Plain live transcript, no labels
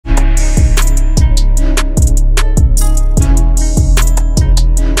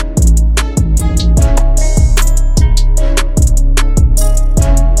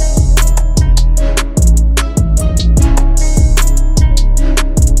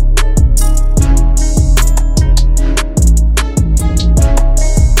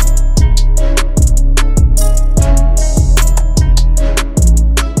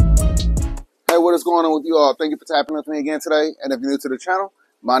Thank you for tapping with me again today. And if you're new to the channel,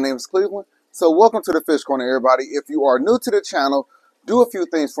 my name is Cleveland. So welcome to the Fish Corner, everybody. If you are new to the channel, do a few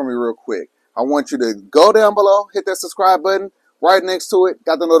things for me real quick. I want you to go down below, hit that subscribe button. Right next to it,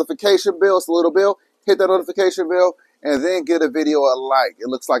 got the notification bell. It's a little bell. Hit that notification bell and then give the video a like. It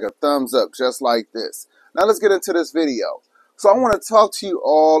looks like a thumbs up, just like this. Now let's get into this video. So I want to talk to you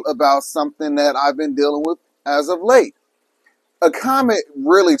all about something that I've been dealing with as of late. A comment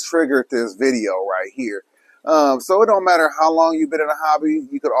really triggered this video right here. So it don't matter how long you've been in a hobby,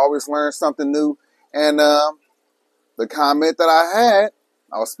 you could always learn something new. And the comment that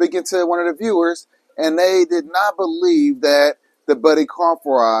I was speaking to one of the viewers, and they did not believe that the buddy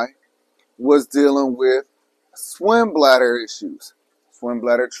Conforai was dealing with swim bladder issues, swim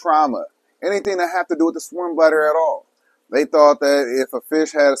bladder trauma, anything that have to do with the swim bladder at all. They thought that if a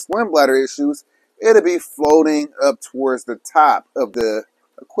fish had swim bladder issues, it'll be floating up towards the top of the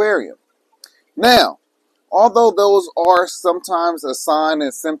aquarium. Now, although those are sometimes a sign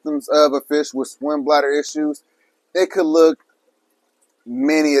and symptoms of a fish with swim bladder issues, it could look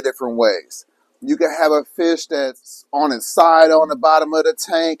many different ways. You could have a fish that's on its side on the bottom of the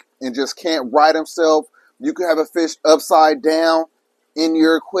tank and just can't right himself. You could have a fish upside down in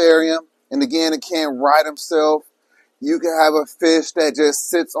your aquarium, and again, it can't right himself. You could have a fish that just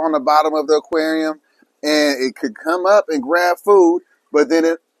sits on the bottom of the aquarium and it could come up and grab food, but then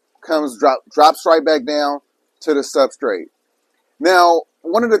it drops right back down to the substrate. Now,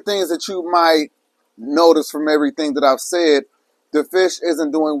 one of the things that you might notice from everything that I've said, the fish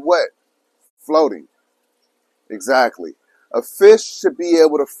isn't doing what? Floating. Exactly. A fish should be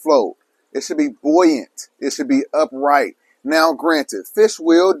able to float. It should be buoyant. It should be upright. Now, granted, fish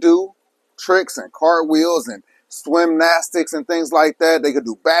will do tricks and cartwheels and swimnastics and things like that. They could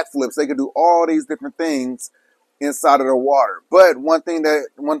do backflips. They could do all these different things inside of the water. But one thing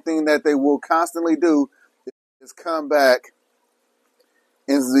that they will constantly do is come back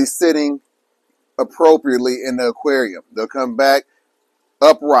and be sitting appropriately in the aquarium. They'll come back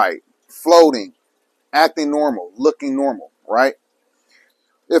upright, floating, acting normal, looking normal, right?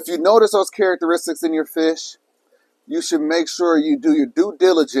 If you notice those characteristics in your fish, you should make sure you do your due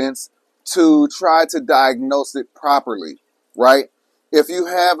diligence to try to diagnose it properly, right? If you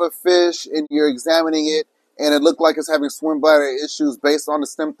have a fish and you're examining it and it looked like it's having swim bladder issues based on the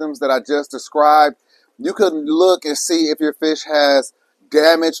symptoms that I just described, you could look and see if your fish has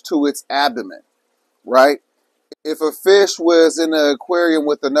damage to its abdomen, right? If a fish was in an aquarium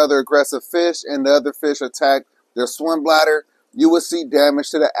with another aggressive fish and the other fish attacked their swim bladder, you would see damage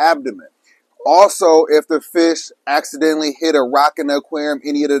to the abdomen. Also, if the fish accidentally hit a rock in the aquarium,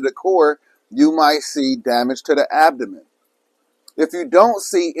 any of the decor, you might see damage to the abdomen. If you don't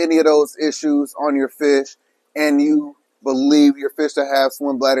see any of those issues on your fish and you believe your fish to have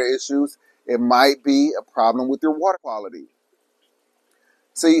swim bladder issues, it might be a problem with your water quality.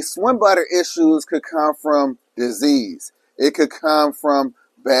 See, swim bladder issues could come from disease. It could come from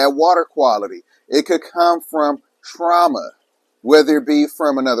bad water quality. It could come from trauma, whether it be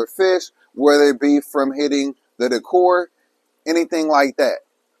from another fish, whether it be from hitting the decor, anything like that.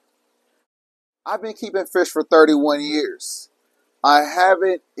 I've been keeping fish for 31 years. I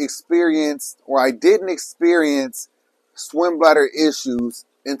haven't experienced, or I didn't experience swim bladder issues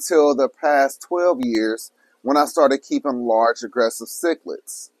until the past 12 years when I started keeping large aggressive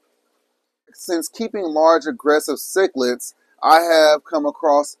cichlids. Since keeping large aggressive cichlids, I have come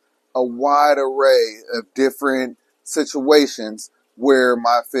across a wide array of different situations where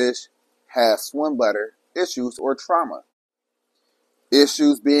my fish have swim bladder issues or trauma.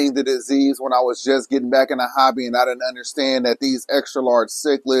 Issues being the disease when I was just getting back in the hobby and I didn't understand that these extra large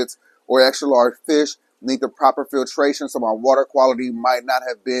cichlids or extra large fish need the proper filtration, so my water quality might not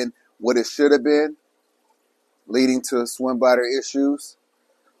have been what it should have been, leading to swim bladder issues.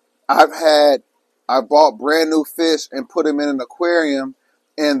 I bought brand new fish and put them in an aquarium,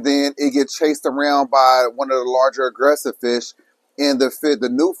 and then it gets chased around by one of the larger aggressive fish, and the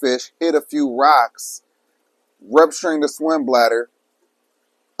new fish hit a few rocks, rupturing the swim bladder,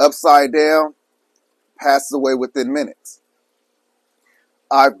 upside down, passes away within minutes.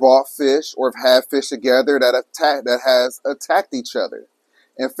 I've bought fish or have had fish together that has attacked each other.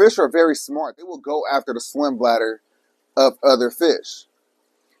 And fish are very smart. They will go after the swim bladder of other fish.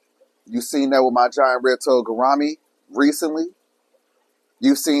 You've seen that with my giant red-toed gourami recently.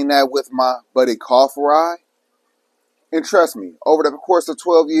 You've seen that with my buddy Conforai. And trust me, over the course of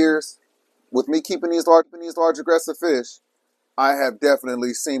 12 years, with me keeping these large aggressive fish, I have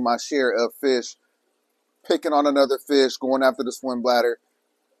definitely seen my share of fish picking on another fish, going after the swim bladder,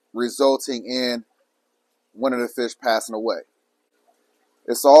 resulting in one of the fish passing away.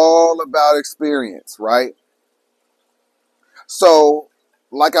 It's all about experience, right? So,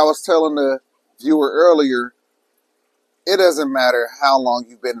 like I was telling the viewer earlier, it doesn't matter how long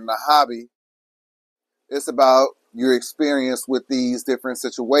you've been in the hobby. It's about your experience with these different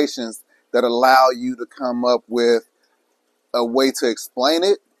situations that allow you to come up with a way to explain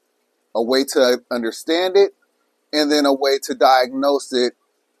it, a way to understand it, and then a way to diagnose it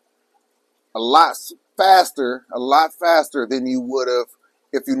a lot faster than you would have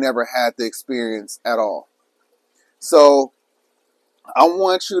if you never had the experience at all. So I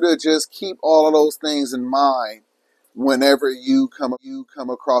want you to just keep all of those things in mind whenever you come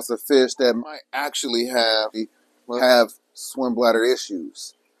across a fish that might actually have swim bladder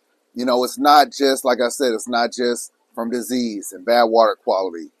issues. You know, it's not just, like I said, it's not just from disease and bad water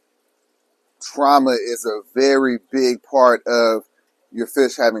quality. Trauma is a very big part of your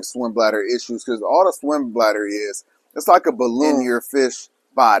fish having swim bladder issues, because all the swim bladder is, it's like a balloon in your fish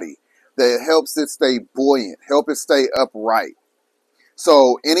body that helps it stay buoyant, help it stay upright.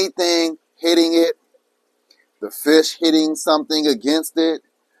 So anything hitting it, the fish hitting something against it,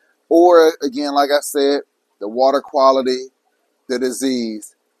 or again, like I said, the water quality, the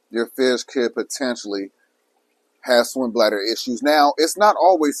disease, your fish could potentially have swim bladder issues. Now, it's not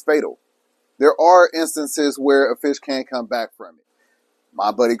always fatal. There are instances where a fish can come back from it.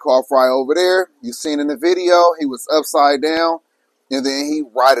 My buddy Carl Fry over there, you've seen in the video, he was upside down and then he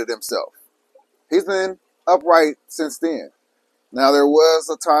righted himself. He's been upright since then. Now, there was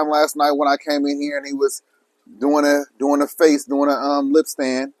a time last night when I came in here and he was doing a lip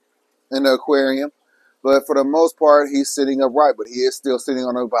stand in the aquarium. But for the most part, he's sitting upright, but he is still sitting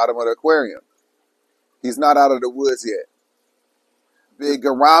on the bottom of the aquarium. He's not out of the woods yet. Big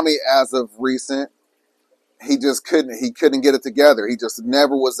Garami, as of recent, he couldn't get it together. He just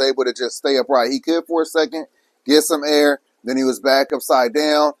never was able to just stay upright. He could for a second, get some air, then he was back upside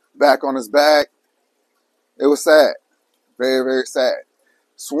down, back on his back. It was sad. Very, very sad.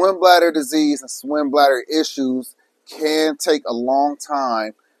 Swim bladder disease and swim bladder issues can take a long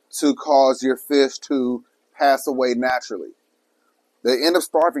time to cause your fish to pass away naturally. They end up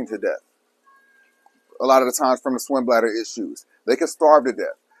starving to death a lot of the times from the swim bladder issues. They can starve to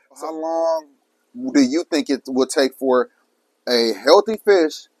death. How long do you think it will take for a healthy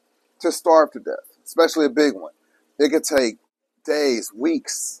fish to starve to death, especially a big one? It could take days,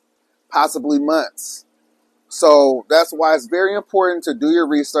 weeks, possibly months. So that's why it's very important to do your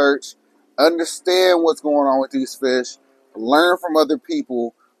research, understand what's going on with these fish, learn from other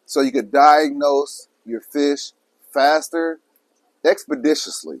people so you could diagnose your fish faster,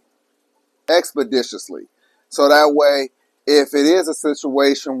 expeditiously. So that way, if it is a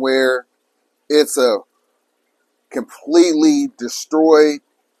situation where it's a completely destroyed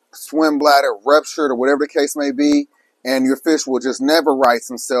swim bladder, ruptured, or whatever the case may be, and your fish will just never right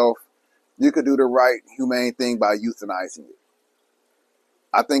himself, you could do the right, humane thing by euthanizing it.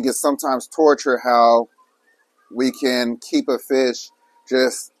 I think it's sometimes torture how we can keep a fish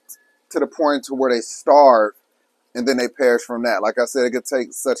just to the point to where they starve and then they perish from that. Like I said, it could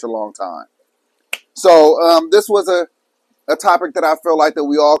take such a long time. So this was a topic that I feel like that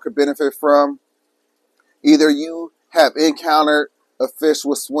we all could benefit from. Either you have encountered a fish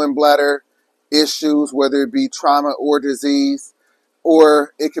with swim bladder issues, whether it be trauma or disease,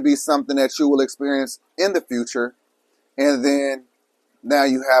 or it could be something that you will experience in the future, and then now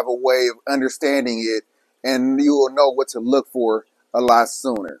you have a way of understanding it, and you will know what to look for a lot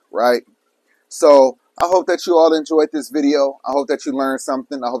sooner, right? So I hope that you all enjoyed this video. I hope that you learned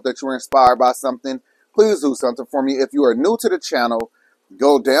something. I hope that you were inspired by something. Please do something for me. If you are new to the channel,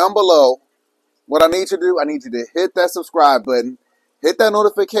 go down below. What I need you to do, I need you to hit that subscribe button, hit that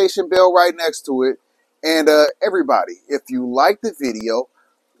notification bell right next to it, and everybody, if you like the video,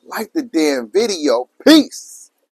 like the damn video. Peace.